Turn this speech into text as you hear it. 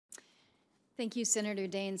Thank you, Senator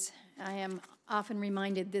Daines. I am often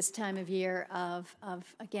reminded this time of year of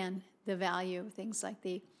again, the value of things like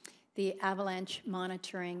the avalanche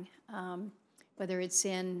monitoring, whether it's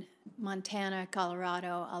in Montana,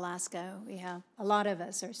 Colorado, Alaska. We have, a lot of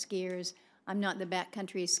us are skiers. I'm not the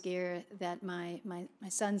backcountry skier that my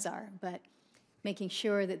sons are, but making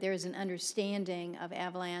sure that there's an understanding of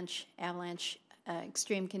avalanche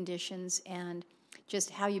extreme conditions, and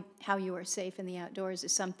just how you are safe in the outdoors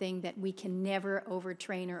is something that we can never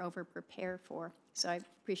overtrain or over-prepare for. So I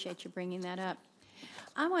appreciate you bringing that up.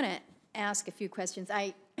 I want to ask a few questions.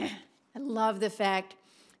 I love the fact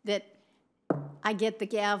that I get the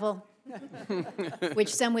gavel,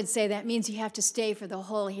 which some would say that means you have to stay for the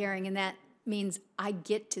whole hearing, and that means I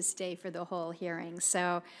get to stay for the whole hearing.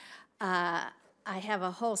 So I have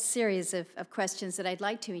a whole series of questions that I'd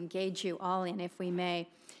like to engage you all in, if we may.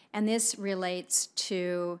 And this relates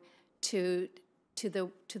to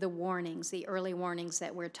the warnings, the early warnings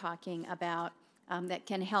that we're talking about, that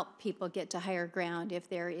can help people get to higher ground if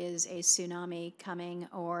there is a tsunami coming,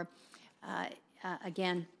 or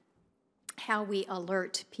again, how we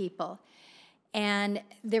alert people. And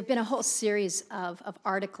there have been a whole series of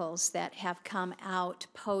articles that have come out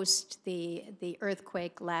post the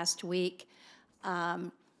earthquake last week.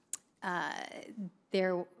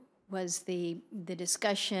 There was the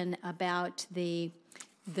discussion about the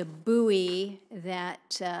buoy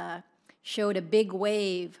that showed a big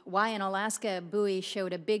wave. Why in Alaska a buoy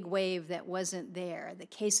showed a big wave that wasn't there? The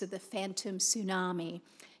case of the phantom tsunami.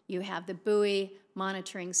 You have the buoy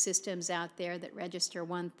monitoring systems out there that register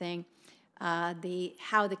one thing. How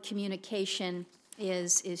the communication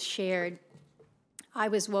is shared. I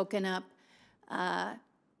was woken up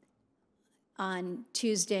on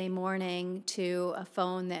Tuesday morning to a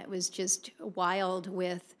phone that was just wild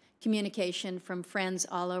with communication from friends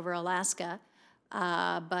all over Alaska.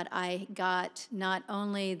 But I got not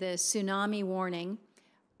only the tsunami warning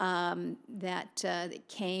that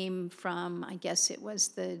came from, I guess it was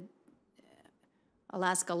the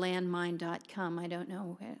alaskalandmine.com. I don't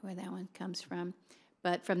know where that one comes from.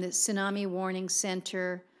 But from the Tsunami Warning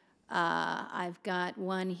Center, I've got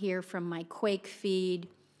one here from my quake feed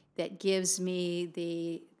that gives me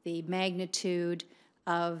the magnitude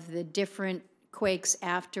of the different quakes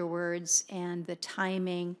afterwards and the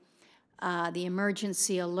timing, the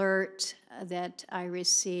emergency alert that I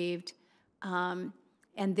received, and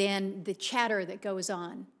then the chatter that goes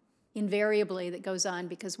on, invariably that goes on,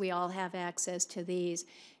 because we all have access to these.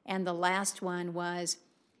 And the last one was,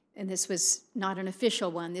 and this was not an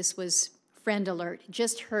official one, this was friend alert,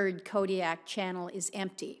 just heard Kodiak channel is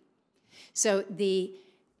empty. So the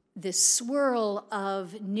swirl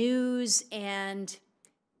of news and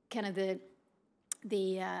kind of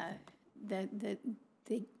the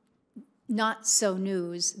not so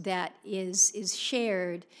news that is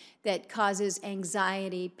shared, that causes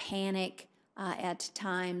anxiety, panic at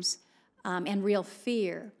times, and real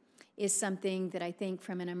fear, is something that I think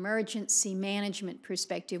from an emergency management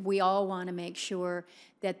perspective, we all want to make sure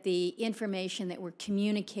that the information that we're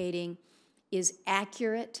communicating is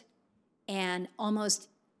accurate and almost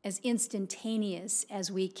as instantaneous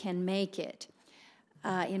as we can make it.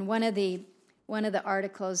 In one of the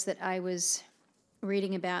articles that I was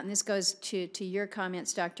reading about, and this goes to your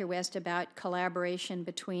comments, Dr. West, about collaboration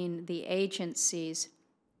between the agencies,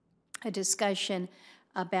 a discussion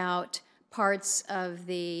about parts of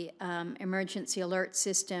the emergency alert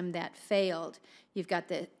system that failed. You've got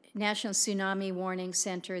the National Tsunami Warning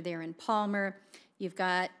Center there in Palmer. You've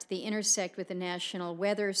got the intersect with the National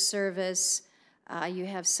Weather Service. You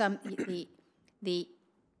have the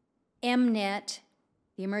MNet,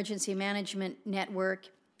 the Emergency Management Network,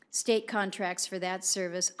 state contracts for that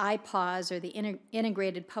service. IPAWS, or the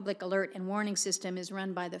Integrated Public Alert and Warning System, is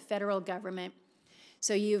run by the federal government.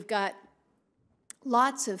 So you've got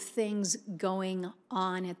lots of things going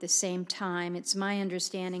on at the same time. It's my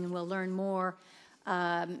understanding, and we'll learn more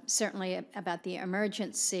certainly about the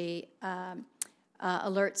emergency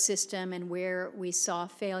alert system and where we saw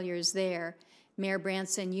failures there. Mayor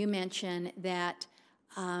Branson, you mentioned that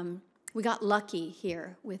we got lucky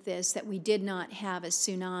here with this, that we did not have a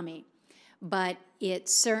tsunami, but it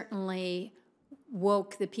certainly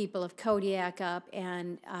woke the people of Kodiak up,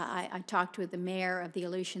 and I talked with the mayor of the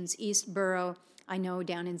Aleutians East Borough. I know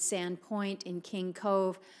down in Sand Point, in King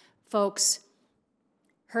Cove, folks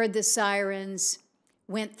heard the sirens,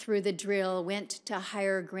 went through the drill, went to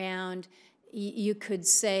higher ground. You could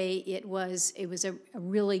say it was a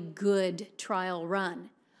really good trial run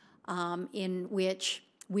in which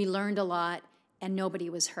we learned a lot and nobody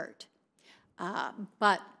was hurt.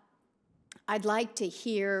 But I'd like to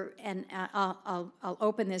hear, and I'll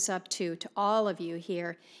open this up to all of you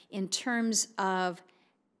here, in terms of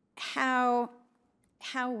how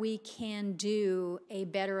we can do a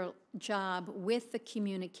better job with the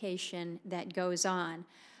communication that goes on.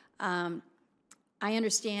 I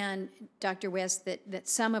understand, Dr. West, that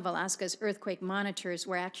some of Alaska's earthquake monitors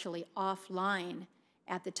were actually offline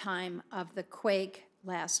at the time of the quake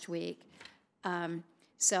last week.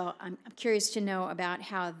 So I'm curious to know about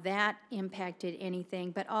how that impacted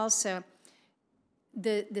anything, but also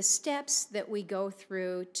the steps that we go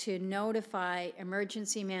through to notify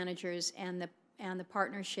emergency managers and the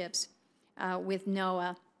partnerships with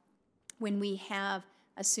NOAA when we have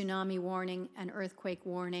a tsunami warning, an earthquake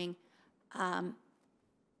warning.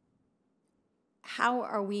 How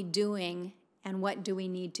are we doing, and what do we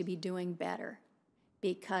need to be doing better?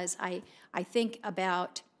 Because I think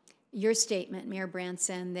about your statement, Mayor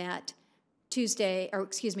Branson, that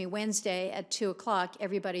Wednesday at 2 o'clock,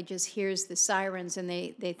 everybody just hears the sirens and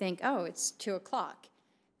they think, oh, it's 2 o'clock.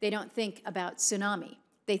 They don't think about tsunami.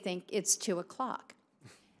 They think it's 2 o'clock.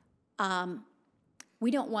 We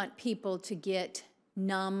don't want people to get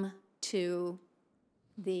numb to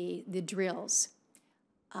the drills,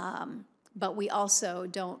 but we also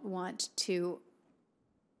don't want to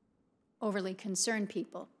overly concern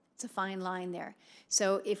people. It's a fine line there.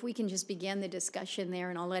 So if we can just begin the discussion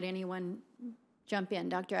there, and I'll let anyone jump in.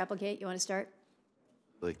 Dr. Applegate, you want to start?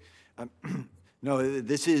 No,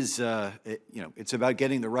 this is, it's about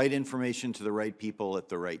getting the right information to the right people at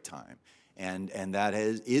the right time. And that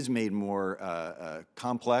is made more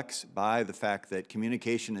complex by the fact that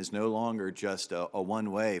communication is no longer just a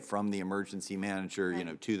one-way from the emergency manager,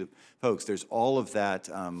 right, to the folks. There's all of that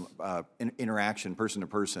interaction, person to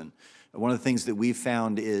person. One of the things that we've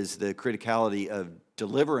found is the criticality of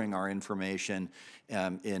delivering our information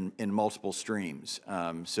in multiple streams.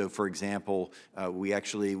 So, for example, we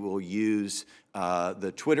actually will use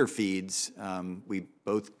the Twitter feeds. We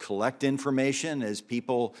both collect information as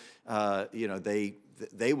people,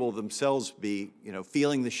 they will themselves be,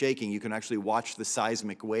 feeling the shaking. You can actually watch the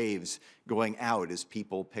seismic waves going out as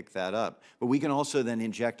people pick that up. But we can also then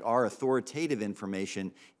inject our authoritative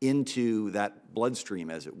information into that bloodstream,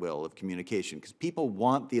 as it will, of communication, because people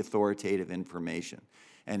want the authoritative information.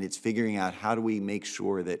 And it's figuring out how do we make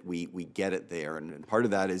sure that we get it there. And part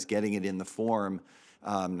of that is getting it in the form,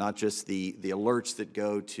 not just the alerts that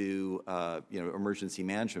go to emergency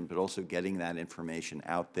management, but also getting that information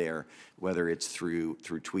out there, whether it's through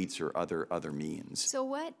tweets or other means. So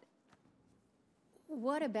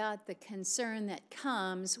what about the concern that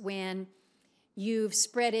comes when you've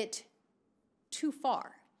spread it too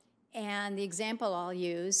far? And the example I'll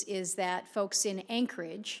use is that folks in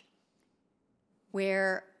Anchorage,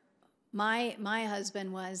 where my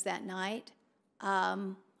husband was that night,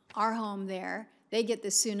 our home there, they get the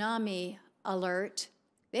tsunami alert.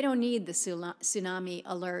 They don't need the tsunami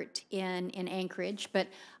alert in Anchorage, but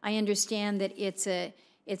I understand that it's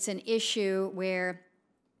an issue where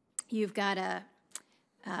you've got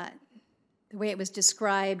the way it was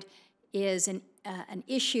described is an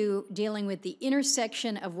issue dealing with the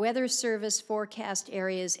intersection of weather service forecast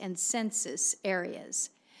areas and census areas.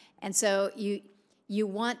 And so you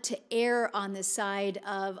want to err on the side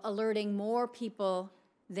of alerting more people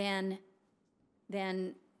than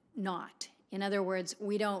not. In other words,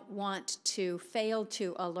 we don't want to fail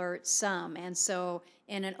to alert some, and so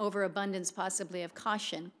in an overabundance possibly of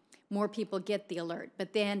caution, more people get the alert.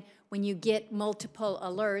 But then when you get multiple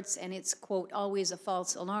alerts and it's, quote, always a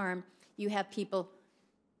false alarm, you have people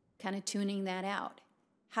kind of tuning that out.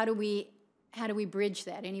 How do we bridge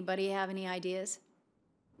that? Anybody have any ideas?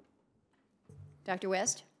 Dr.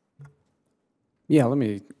 West? Yeah, let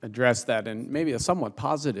me address that in maybe a somewhat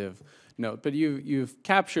positive note, but you've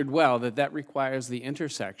captured well that requires the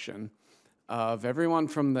intersection of everyone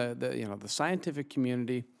from the scientific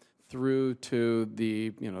community through to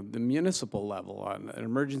the municipal level on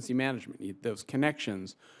emergency management. Those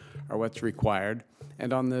connections are what's required.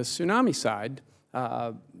 And on the tsunami side,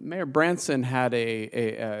 Mayor Branson had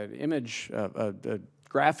an image, a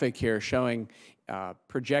graphic here showing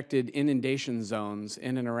projected inundation zones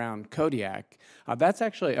in and around Kodiak. That's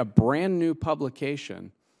actually a brand new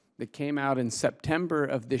publication that came out in September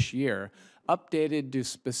of this year, updated to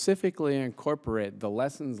specifically incorporate the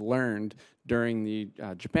lessons learned during the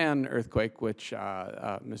Japan earthquake, which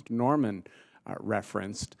Mr. Norman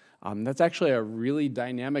referenced. That's actually a really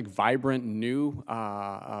dynamic, vibrant, new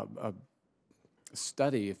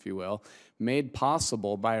study, if you will, made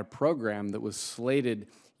possible by a program that was slated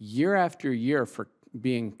year after year for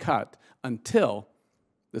being cut until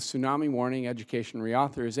the Tsunami Warning Education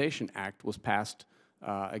Reauthorization Act was passed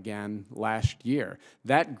again last year.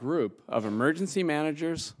 That group of emergency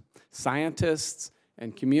managers, scientists,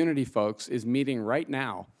 and community folks is meeting right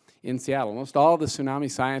now in Seattle. Almost all the tsunami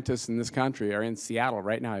scientists in this country are in Seattle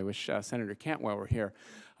right now. I wish Senator Cantwell were here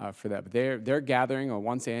for that. But they're gathering a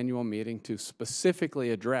once annual meeting to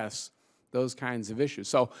specifically address those kinds of issues.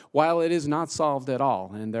 So while it is not solved at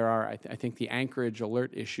all, and there are, I think the Anchorage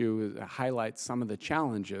alert issue highlights some of the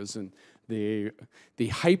challenges and the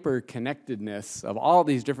hyper-connectedness of all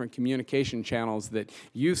these different communication channels that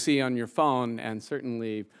you see on your phone, and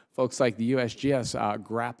certainly folks like the USGS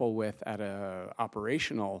grapple with at an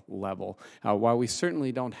operational level. While we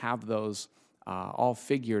certainly don't have those all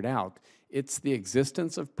figured out, it's the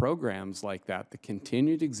existence of programs like that, the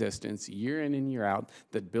continued existence year in and year out,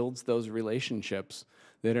 that builds those relationships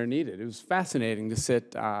that are needed. It was fascinating to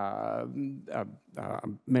sit,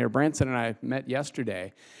 Mayor Branson and I met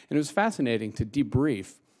yesterday, and it was fascinating to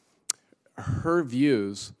debrief her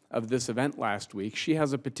views of this event last week. She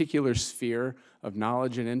has a particular sphere of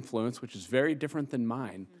knowledge and influence, which is very different than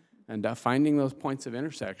mine, and finding those points of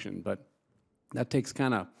intersection, but that takes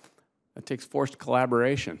forced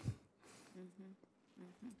collaboration.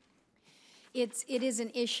 It is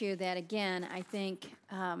an issue that, again, I think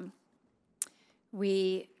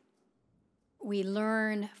we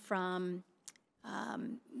learn from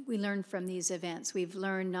these events. We've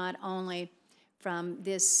learned not only from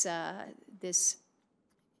this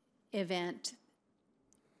event,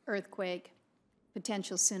 earthquake,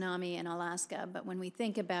 potential tsunami in Alaska, but when we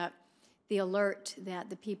think about the alert that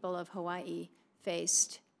the people of Hawaii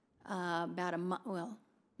faced about a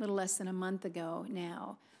little less than a month ago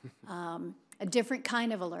now. A different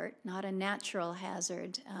kind of alert, not a natural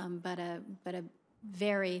hazard, but a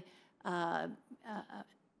very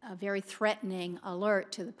threatening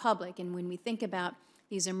alert to the public. And when we think about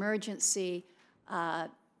these emergency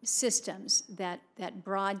systems that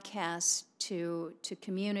broadcast to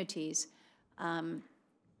communities, trying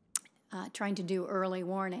to do early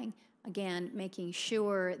warning, again, making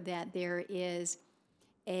sure that there is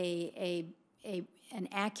an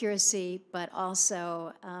accuracy, but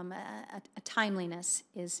also a timeliness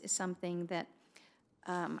is something that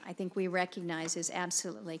I think we recognize is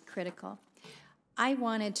absolutely critical. I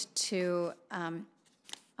wanted to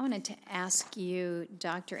ask you,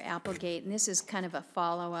 Dr. Applegate, and this is kind of a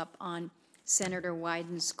follow-up on Senator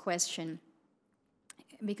Wyden's question,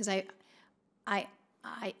 because I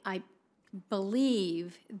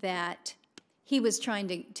believe that he was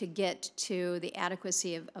trying to get to the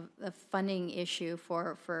adequacy of the funding issue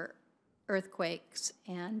for earthquakes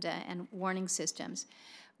and warning systems.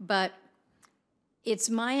 But it's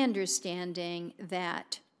my understanding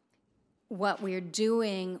that what we're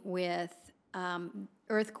doing with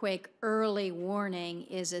earthquake early warning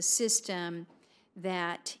is a system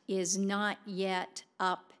that is not yet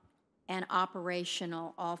up and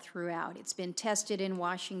operational all throughout. It's been tested in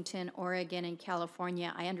Washington, Oregon, and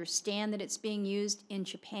California. I understand that it's being used in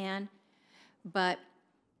Japan, but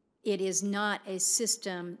it is not a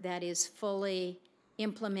system that is fully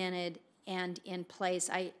implemented and in place.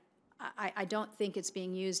 I don't think it's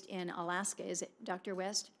being used in Alaska, is it, Dr.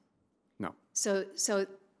 West? No. So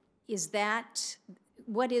is that,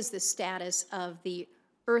 what is the status of the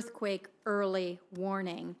earthquake early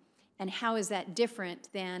warning, and how is that different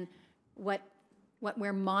than what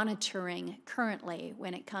we're monitoring currently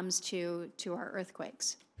when it comes to our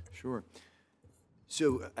earthquakes? Sure.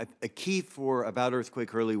 So a key about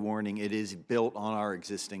earthquake early warning, it is built on our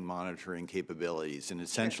existing monitoring capabilities, and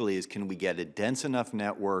essentially is, can we get a dense enough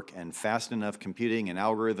network and fast enough computing and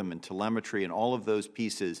algorithm and telemetry and all of those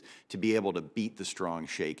pieces to be able to beat the strong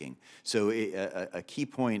shaking. So a key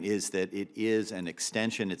point is that it is an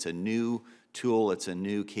extension, it's a new tool, it's a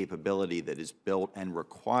new capability that is built and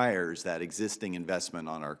requires that existing investment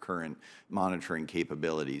on our current monitoring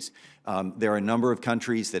capabilities. There are a number of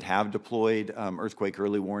countries that have deployed earthquake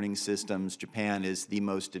early warning systems. Japan is the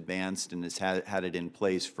most advanced and has had it in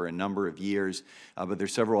place for a number of years, but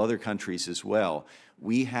there's several other countries as well.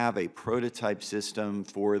 We have a prototype system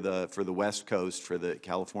for the West Coast, for the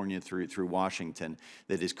California through Washington,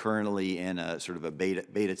 that is currently in a sort of a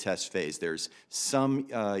beta test phase. There's some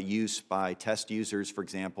use by test users, for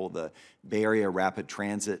example, the Bay Area Rapid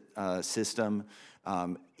Transit system.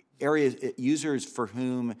 Users for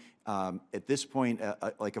whom at this point,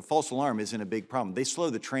 like a false alarm isn't a big problem. They slow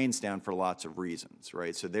the trains down for lots of reasons,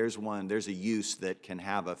 right? So there's a use that can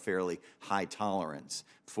have a fairly high tolerance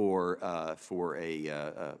for a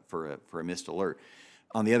missed alert.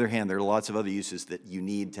 On the other hand, there are lots of other uses that you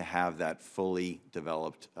need to have that fully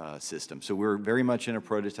developed system. So we're very much in a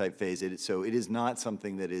prototype phase. So it is not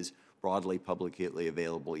something that is broadly publicly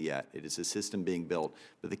available yet. It is a system being built,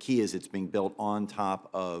 but the key is it's being built on top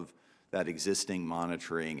of that existing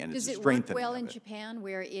monitoring, and it's a Does it work strengthening well of in it. Japan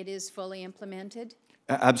where it is fully implemented?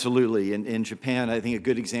 Absolutely. In Japan, I think a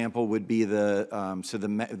good example would be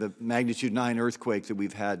the magnitude 9 earthquake that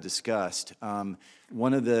we've had discussed.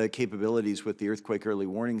 One of the capabilities with the earthquake early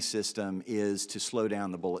warning system is to slow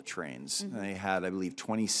down the bullet trains. They had, I believe,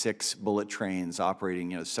 26 bullet trains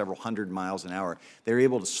operating, several hundred miles an hour. They were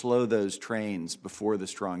able to slow those trains before the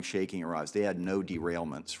strong shaking arrives. They had no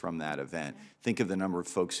derailments from that event. Think of the number of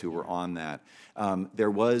folks who were on that.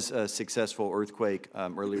 There was a successful earthquake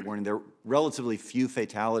early warning. There were relatively few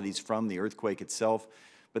fatalities from the earthquake itself,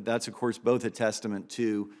 but that's, of course, both a testament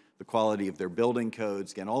to the quality of their building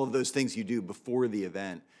codes, again, all of those things you do before the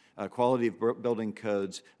event, quality of building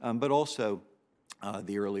codes, but also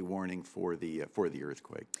the early warning for the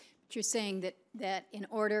earthquake. But you're saying that in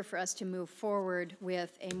order for us to move forward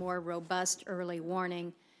with a more robust early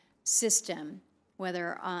warning system,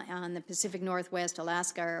 whether on the Pacific Northwest,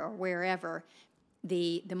 Alaska, or wherever,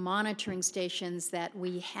 the monitoring stations that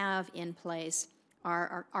we have in place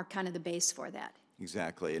are kind of the base for that.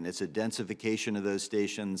 Exactly, and it's a densification of those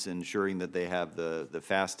stations, ensuring that they have the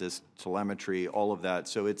fastest telemetry, all of that.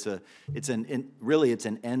 So really it's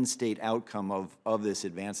an end state outcome of this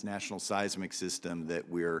advanced national seismic system that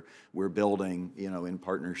we're building, in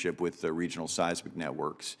partnership with the regional seismic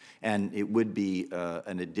networks. And it would be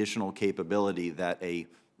an additional capability that a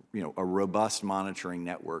robust monitoring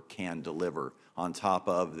network can deliver on top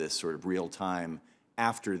of this sort of real-time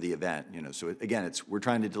after the event, So again, we're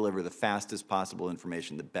trying to deliver the fastest possible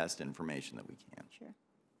information, the best information that we can. Sure.